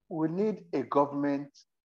we need a government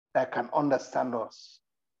that can understand us.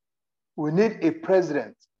 We need a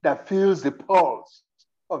president that feels the pulse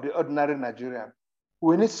of the ordinary Nigerian.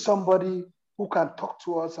 We need somebody who can talk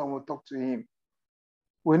to us and we'll talk to him.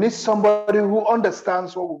 We need somebody who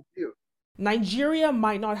understands what we feel. Nigeria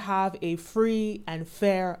might not have a free and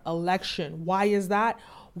fair election. Why is that?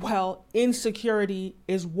 Well, insecurity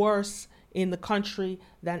is worse in the country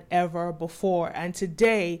than ever before. And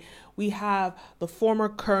today we have the former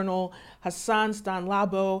Colonel Hassan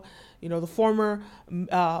Stanlabo, the former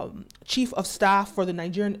chief of staff for the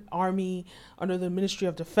Nigerian Army under the Ministry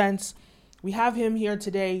of Defense. We have him here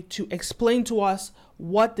today to explain to us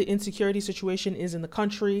what the insecurity situation is in the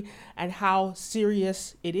country and how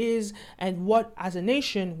serious it is and what, as a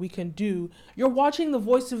nation, we can do. You're watching The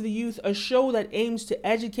Voice of the Youth, a show that aims to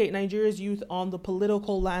educate Nigeria's youth on the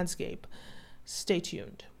political landscape. Stay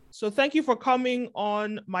tuned. So thank you for coming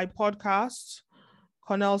on my podcast,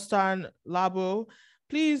 Colonel Stan Labo.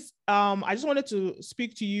 Please, I just wanted to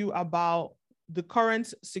speak to you about the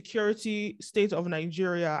current security state of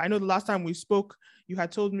Nigeria. I know the last time we spoke, you had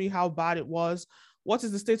told me how bad it was. What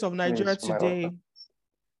is the state of Nigeria today?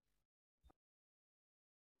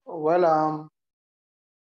 Well,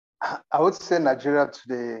 I would say Nigeria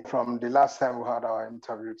today, from the last time we had our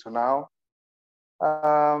interview to now,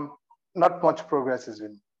 not much progress has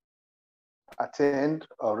been attained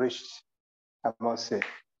or reached, I must say,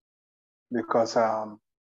 because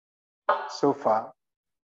so far,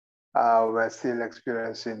 we're still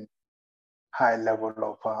experiencing high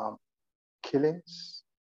level of killings.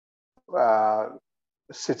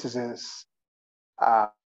 Citizens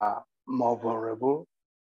are more vulnerable.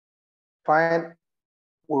 Fine,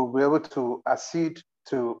 we'll be able to accede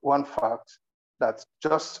to one fact that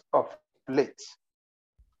just of late,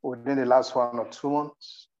 within the last 1 or 2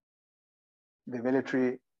 months, the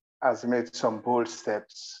military has made some bold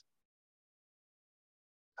steps.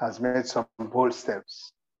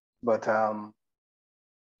 But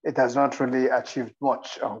it has not really achieved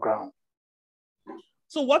much on ground.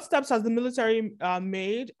 So what steps has the military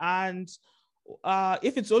made? And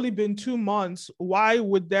if it's only been 2 months, why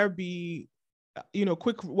would there be,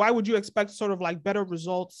 why would you expect sort of like better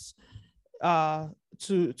results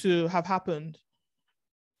to have happened?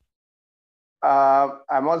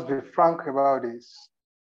 I must be frank about this.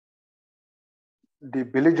 The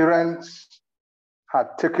belligerents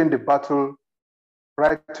had taken the battle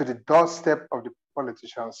right to the doorstep of the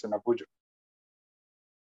politicians in Abuja.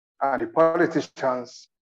 And the politicians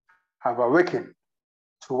have awakened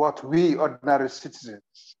to what we ordinary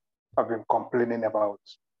citizens have been complaining about.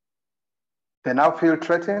 They now feel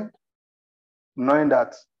threatened, knowing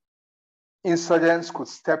that insurgents could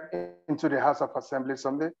step into the House of Assembly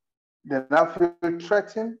someday. They now feel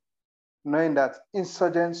threatened, knowing that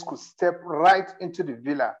insurgents could step right into the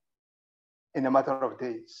villa in a matter of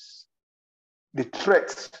days. The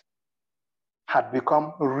threat had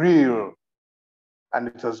become real, and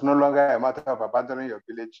it was no longer a matter of abandoning your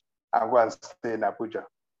village and go and stay in Abuja.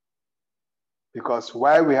 Because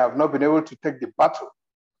while we have not been able to take the battle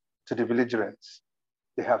to the belligerents,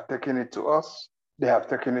 they have taken it to us. They have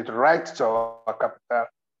taken it right to our capital.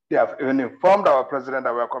 They have even informed our president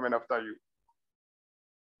that we are coming after you.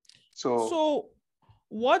 So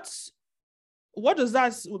what does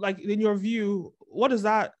that, like, in your view, what does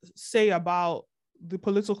that say about the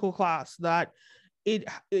political class, that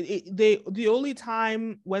the only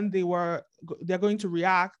time when they're going to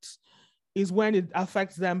react is when it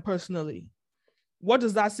affects them personally? What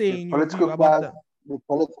does that say in your view about them?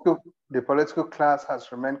 The political class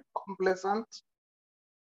has remained complacent.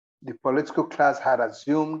 The political class had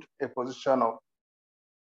assumed a position of,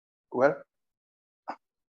 well,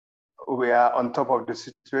 we are on top of the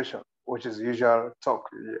situation, which is usual talk.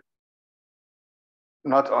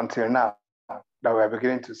 Not until now that we are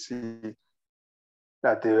beginning to see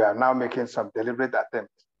that they are now making some deliberate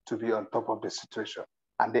attempt to be on top of the situation,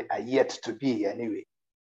 and they are yet to be anyway.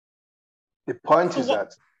 The point is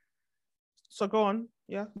that. So go on,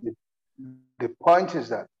 yeah. The point is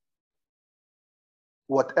that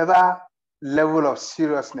whatever level of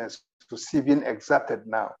seriousness to see being exerted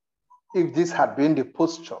now, if this had been the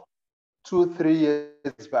posture 2-3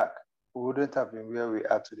 years back, we wouldn't have been where we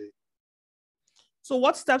are today. So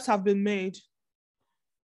what steps have been made?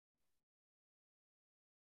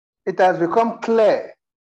 It has become clear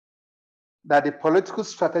that the political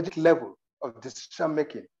strategic level of decision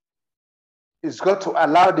making is got to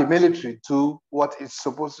allow the military to do what it's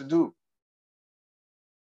supposed to do.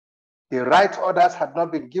 The right orders had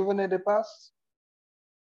not been given in the past.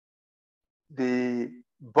 The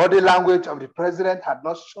body language of the president had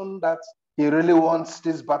not shown that he really wants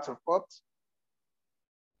this battle fought.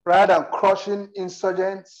 Rather than crushing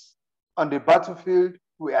insurgents on the battlefield,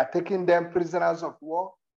 we are taking them prisoners of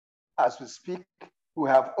war. As we speak, we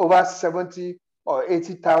have over 70 or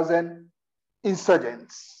 80,000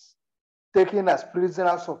 insurgents taken as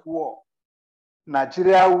prisoners of war.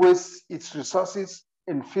 Nigeria wastes its resources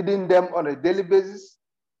in feeding them on a daily basis,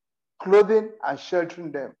 clothing and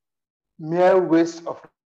sheltering them. Mere waste of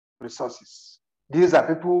resources. These are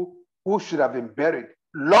people who should have been buried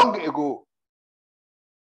long ago.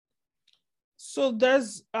 So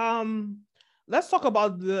there's let's talk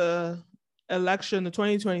about the election, the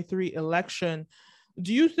 2023 election.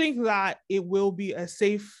 Do you think that it will be a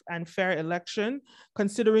safe and fair election,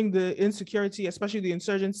 considering the insecurity, especially the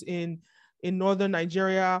insurgents in northern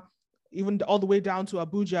Nigeria, even all the way down to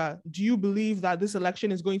Abuja? Do you believe that this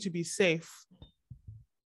election is going to be safe?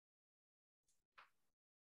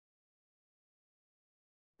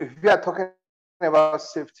 If you are talking about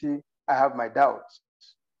safety, I have my doubts.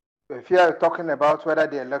 If you are talking about whether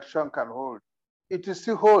the election can hold, it will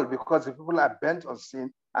still hold because the people are bent on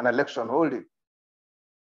seeing an election holding.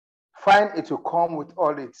 Fine, it will come with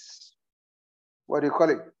all its, what do you call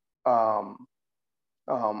it,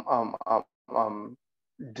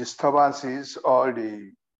 disturbances, all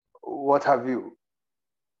the what have you.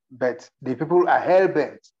 But the people are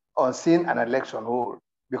hell-bent on seeing an election hold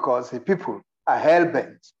because the people are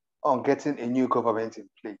hell-bent on getting a new government in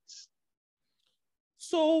place.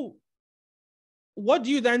 So what do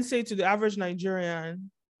you then say to the average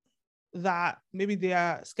Nigerian that maybe they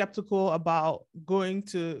are skeptical about go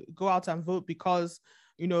out and vote because,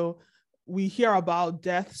 we hear about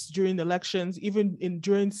deaths during elections, even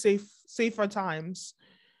during safer times?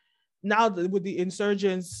 Now with the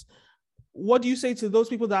insurgents, what do you say to those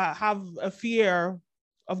people that have a fear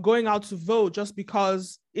of going out to vote just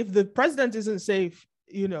because if the president isn't safe,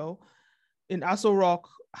 in Aso Rock,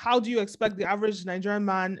 how do you expect the average Nigerian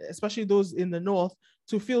man, especially those in the north,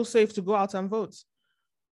 to feel safe to go out and vote?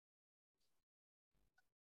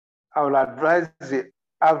 I will advise the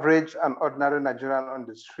average and ordinary Nigerian on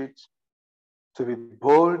the street to be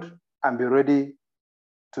bold and be ready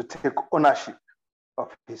to take ownership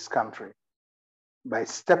of his country by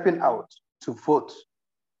stepping out to vote,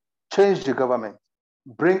 change the government,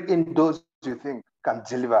 bring in those you think can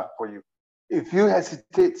deliver for you. If you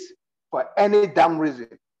hesitate for any damn reason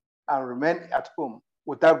and remain at home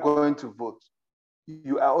without going to vote,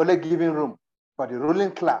 you are only giving room for the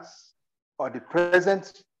ruling class or the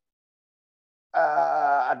present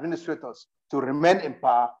administrators to remain in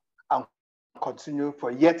power and continue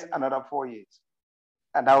for yet another 4 years.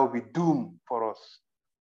 And that will be doom for us.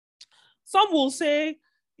 Some will say,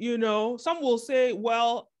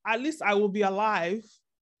 well, at least I will be alive.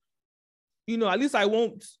 At least I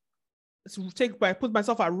won't put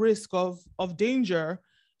myself at risk of danger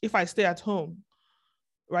if I stay at home,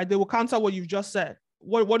 right? They will counter what you've just said.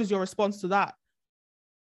 What is your response to that?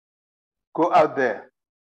 Go out there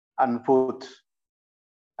and vote.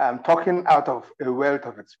 I'm talking out of a wealth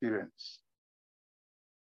of experience.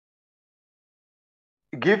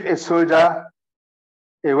 Give a soldier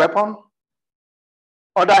a weapon,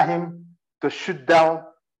 order him to shoot down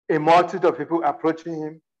a multitude of people approaching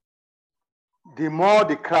him. The more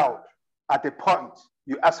the crowd, at a point,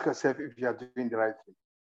 you ask yourself if you are doing the right thing.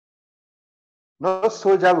 No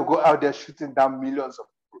soldier will go out there shooting down millions of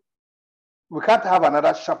people. We can't have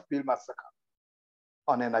another Sharpeville massacre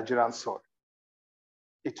on a Nigerian soil.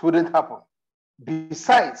 It wouldn't happen.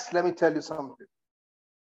 Besides, let me tell you something.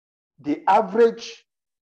 The average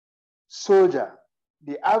soldier,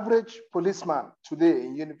 the average policeman today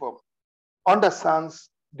in uniform understands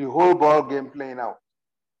the whole ball game playing out.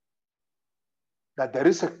 That there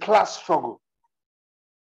is a class struggle,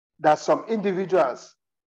 that some individuals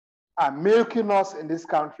are milking us in this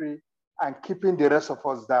country and keeping the rest of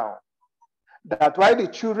us down. That while the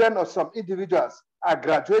children of some individuals are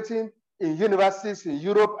graduating in universities in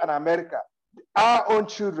Europe and America, our own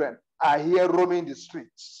children are here roaming the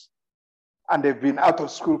streets and they've been out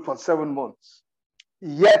of school for 7 months.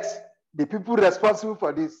 Yet the people responsible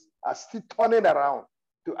for this are still turning around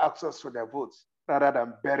to ask us for their votes rather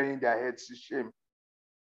than burying their heads in shame.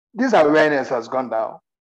 This awareness has gone down.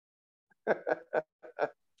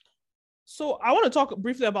 So I want to talk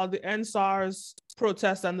briefly about the NSARS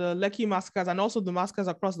protests and the Lekki massacres and also the massacres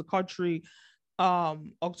across the country,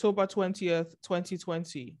 October 20th,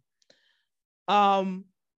 2020.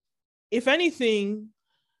 If anything,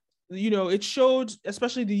 it showed,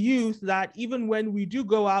 especially the youth, that even when we do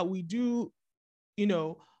go out, we do,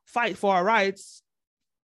 fight for our rights,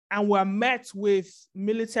 and we're met with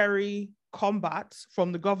military combat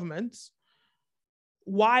from the government.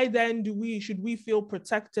 Why then should we feel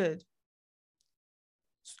protected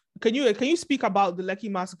Can you speak about the Lekki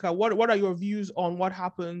massacre? What are your views on what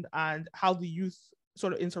happened and how the youth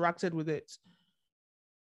sort of interacted with it?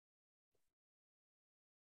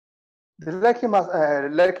 The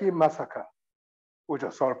Lekki massacre, which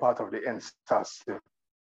was all part of the NSAS,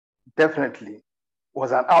 definitely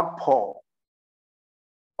was an outpour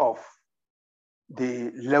of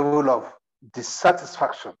the level of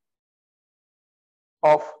dissatisfaction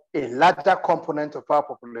of a larger component of our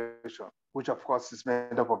population, which of course is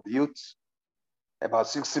made up of the youth, about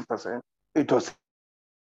 60%. It was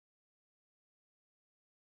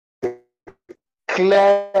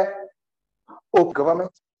clear open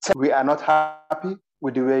government. We are not happy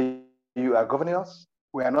with the way you are governing us.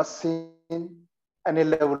 We are not seeing any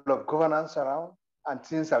level of governance around, and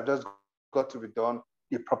things have just got to be done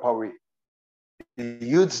the proper way. The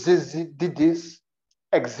youths did this,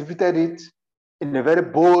 exhibited it in a very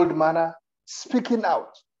bold manner, speaking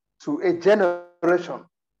out to a generation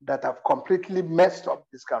that have completely messed up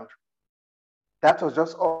this country. That was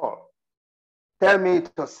just all. Tell me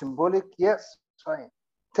it was symbolic? Yes, fine.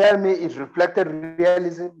 Tell me it reflected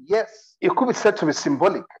realism? Yes. It could be said to be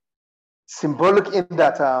symbolic. Symbolic in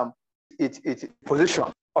that it's position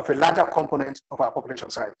of a larger component of our population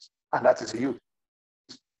size, and that is youth.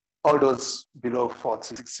 All those below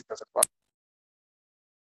 40, 60%.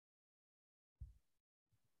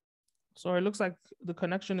 Sorry, it looks like the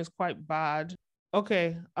connection is quite bad.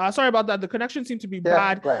 Okay, sorry about that. The connection seemed to be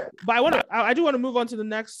bad, right. But I do want to move on to the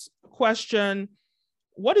next question.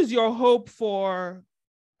 What is your hope for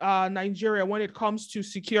Nigeria when it comes to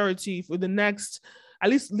security for the next,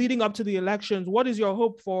 at least leading up to the elections? What is your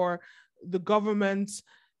hope for the government?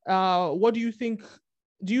 What do you think?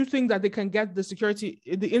 Do you think that they can get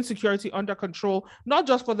the insecurity under control, not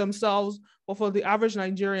just for themselves, but for the average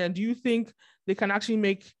Nigerian? Do you think they can actually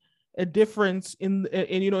make a difference in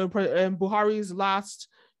Buhari's last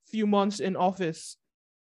few months in office?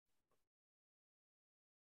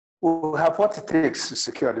 We'll have what it takes to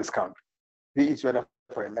secure this country, be it whether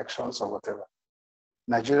for elections or whatever.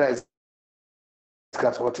 Nigeria has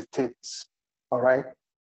got what it takes. All right.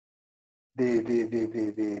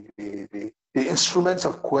 The instruments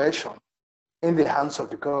of coercion in the hands of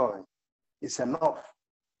the government is enough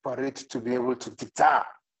for it to be able to deter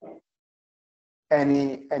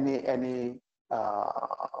any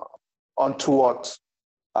untoward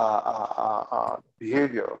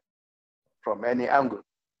behavior from any angle.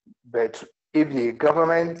 But if the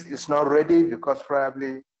government is not ready, because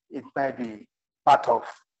probably it might be part of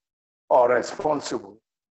or responsible,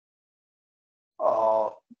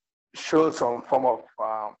 or show some form of,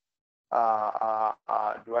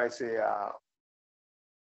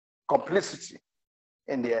 complicity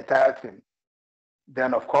in the entire thing,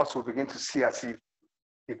 then of course we'll begin to see as if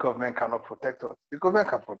the government cannot protect us. The government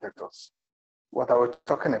can protect us. What are we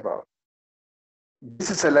talking about? This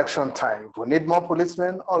is election time. If we need more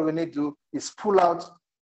policemen, all we need to do is pull out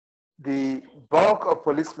the bulk of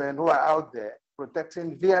policemen who are out there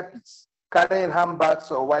protecting VIPs, carrying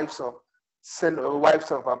handbags or wives of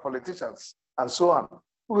our politicians, and so on.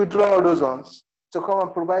 We draw all those ones to come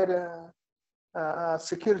and provide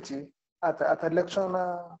security at election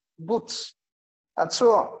booths, and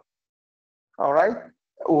so on. All right?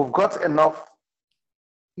 We've got enough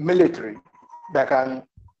military that can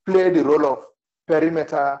play the role of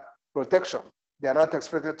perimeter protection. They are not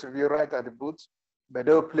expected to be right at the booth, but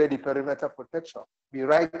they'll play the perimeter protection, be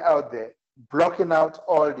right out there, blocking out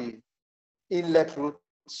all the inlet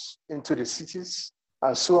routes into the cities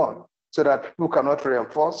and so on, so that people cannot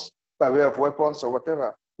reinforce by way of weapons or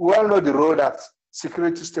whatever. We all know the role that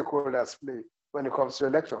security stakeholders play when it comes to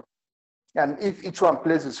election. And if each one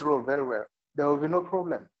plays its role very well, there will be no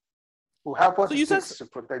problem. We have what it takes to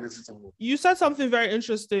protect the system. You said something very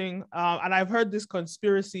interesting, and I've heard this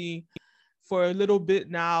conspiracy for a little bit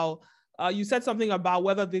now. You said something about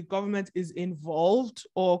whether the government is involved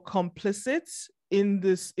or complicit in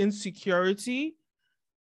this insecurity.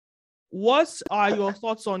 What are your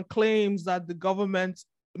thoughts on claims that the government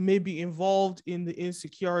may be involved in the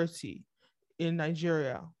insecurity in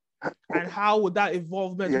Nigeria? And how would that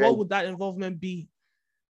involvement, what would that involvement be?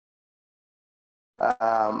 We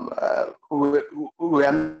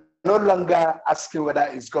are no longer asking whether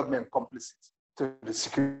it's government complicit to the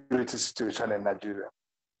security situation in Nigeria,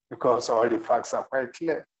 because all the facts are quite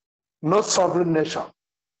clear. No sovereign nation,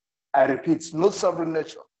 I repeat, no sovereign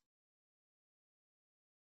nation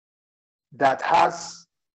that has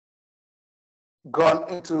gone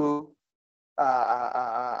into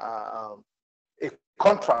a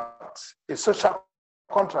contract, a social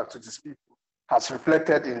contract with these people, has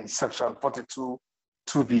reflected in Section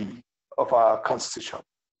 42(2)(b) of our Constitution.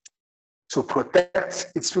 to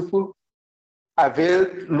protect its people,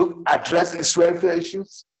 address its welfare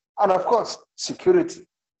issues, and of course, security.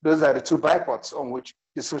 Those are the two byparts on which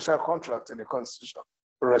the social contract in the Constitution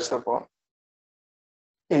rests upon.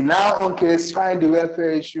 In our own case, find the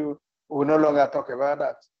welfare issue, we no longer talk about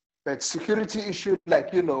that. But security issue,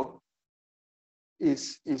 like you know,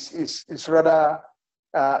 is rather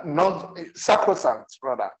not sacrosanct,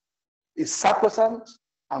 rather. It's sacrosanct,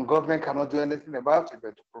 and government cannot do anything about it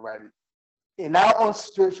but to provide it. In our own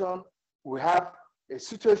situation, we have a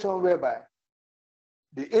situation whereby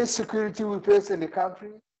the insecurity we face in the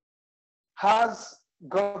country has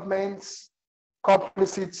government's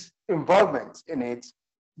complicit involvement in it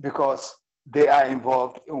because they are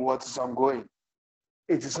involved in what is ongoing.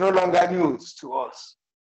 It is no longer news to us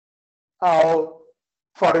how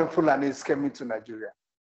foreign Fulanis came into Nigeria.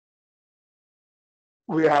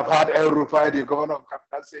 We have had El Rufai, the governor of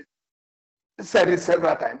Kaduna, said it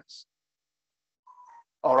several times.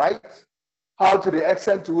 All right? How to the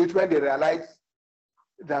extent to which when they realize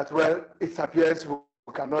that, well, it appears we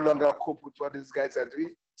can no longer cope with what these guys are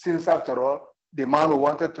doing, since after all, the man who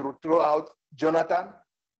wanted to throw out Jonathan,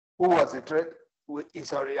 who was a threat,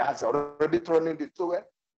 has already thrown in the towel.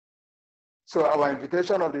 So our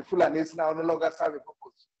invitation of the Fulanis now no longer serve a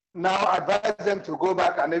purpose. Now advise them to go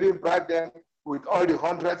back and even bribe them with all the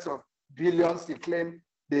hundreds of billions they claim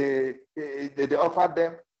they offered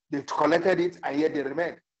them. They collected it and yet they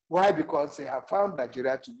remain. Why? Because they have found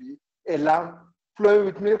Nigeria to be a land flowing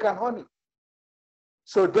with milk and honey.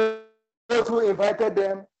 So those who invited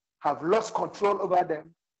them have lost control over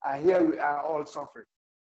them, and here we are all suffering.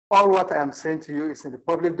 All what I am saying to you is in the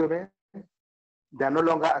public domain. They are no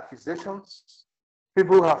longer accusations.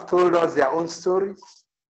 People have told us their own stories,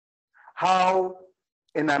 how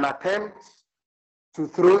in an attempt to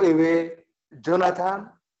throw away Jonathan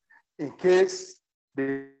in case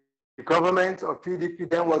the government of PDP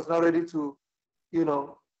then was not ready to,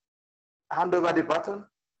 hand over the baton,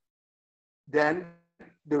 then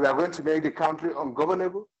they were going to make the country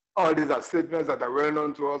ungovernable. All these are statements that are well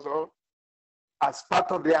known to us all. As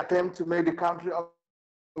part of the attempt to make the country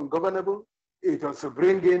ungovernable, it was to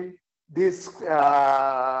bring in these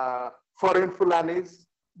foreign Fulanis,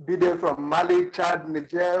 be they from Mali, Chad,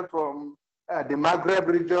 Niger, from the Maghreb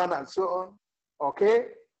region, and so on, okay,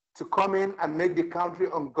 to come in and make the country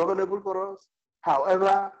ungovernable for us.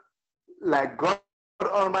 However, like God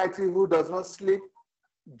Almighty, who does not sleep,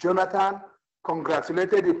 Jonathan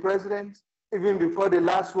congratulated the president even before the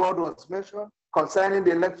last word was mentioned concerning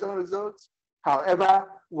the election results. However,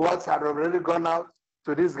 words had already gone out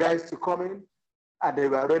to these guys to come in, and they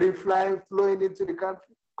were already flowing into the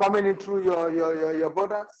country, coming in through your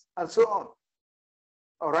borders, and so on.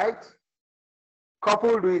 All right?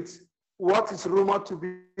 Coupled with what is rumored to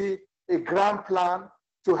be a grand plan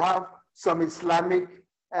to have some Islamic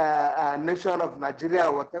nation of Nigeria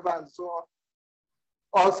or whatever, and so on.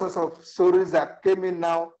 All sorts of stories that came in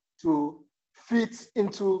now to fit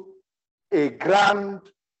into a grand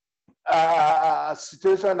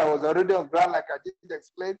situation that was already on ground, like I did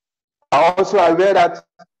explain. I'm also aware that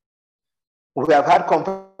we have had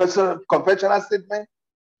conventional statement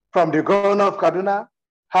from the governor of Kaduna,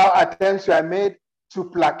 how attempts were made to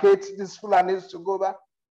placate these Fulanis to go back,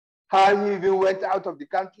 how he even went out of the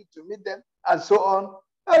country to meet them, and so on.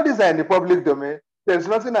 All these are in the public domain. There's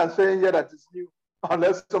nothing I'm saying here that is new,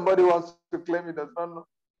 unless somebody wants to claim it does not know.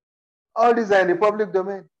 All these are in the public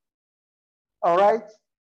domain. All right?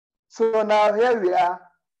 So now here we are.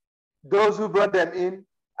 Those who brought them in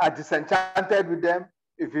are disenchanted with them.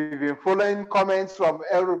 If you've been following comments from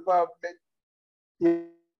El Rufai, he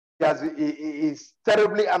is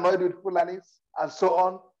terribly annoyed with Fulanis and so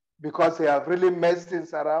on, because they have really messed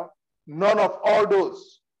things around. None of all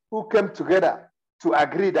those who came together to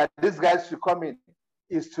agree that these guys should come in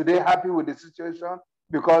is today happy with the situation,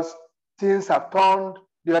 because things have turned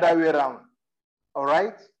the other way around. All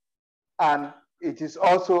right? And it is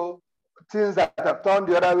also things that have turned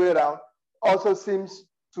the other way around also seems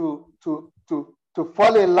to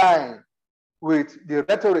fall in line with the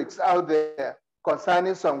rhetorics out there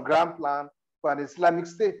concerning some grand plan for an Islamic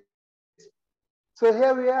state. So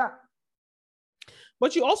here we are.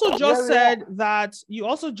 But you also just said that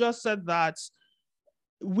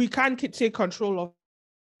we can't take control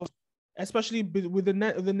of, especially in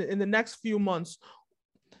the next few months.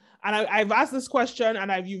 And I've asked this question,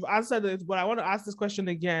 and you've answered it, but I want to ask this question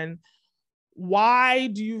again. Why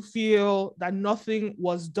do you feel that nothing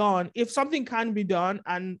was done? If something can be done,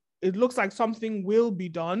 and it looks like something will be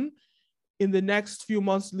done in the next few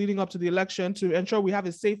months leading up to the election to ensure we have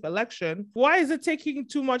a safe election, why is it taking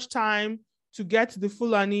too much time to get the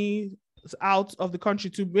Fulani out of the country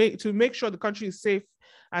to make sure the country is safe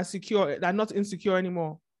and secure and not insecure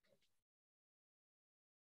anymore?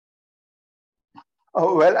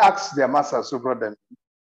 Oh, well, ask their masters who brought them.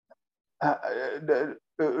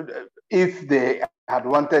 If they had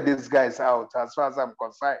wanted these guys out, as far as I'm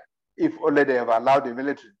concerned, if only they have allowed the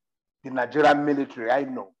military, the Nigerian military,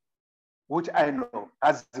 which I know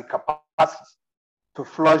has the capacity to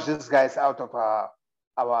flush these guys out of our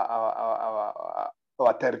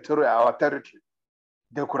territory,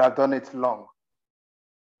 they could have done it long.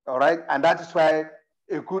 All right, and that is why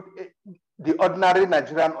the ordinary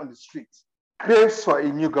Nigerian on the streets craves for a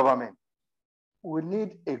new government. We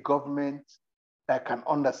need a government that can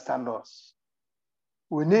understand us.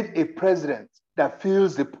 We need a president that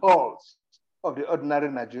feels the pulse of the ordinary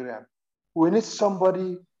Nigerian. We need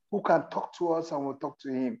somebody who can talk to us and we'll talk to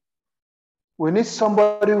him. We need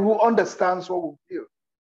somebody who understands what we feel.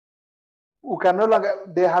 We can no longer,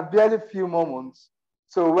 they have barely few moments.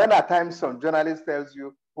 So when at times some journalist tells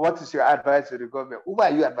you, what is your advice to the government? Who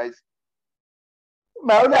are you advising?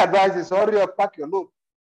 My only advice is hurry up, pack your load.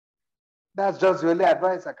 That's just the only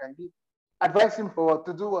advice I can give. Advise him for what,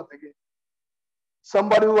 to do what again?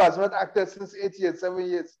 Somebody who has not acted since 8 years, 7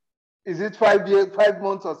 years. Is it 5 years, 5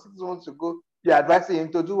 months or 6 months ago? You're advising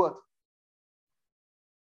him to do what?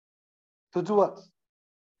 To do what?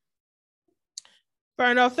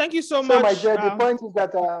 Fair enough. Thank you so much. My dear, the point is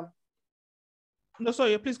that... no,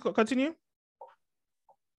 sorry, please continue.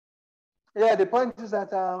 Yeah, the point is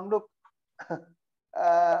that, look,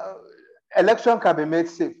 election can be made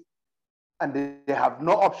safe, and they have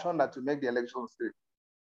no option than to make the election safe.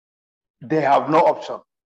 They have no option.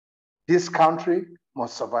 This country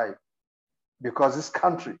must survive because this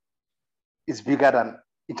country is bigger than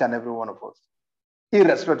each and every one of us,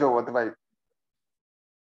 irrespective of whatever.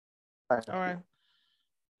 All right.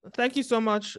 Thank you so much.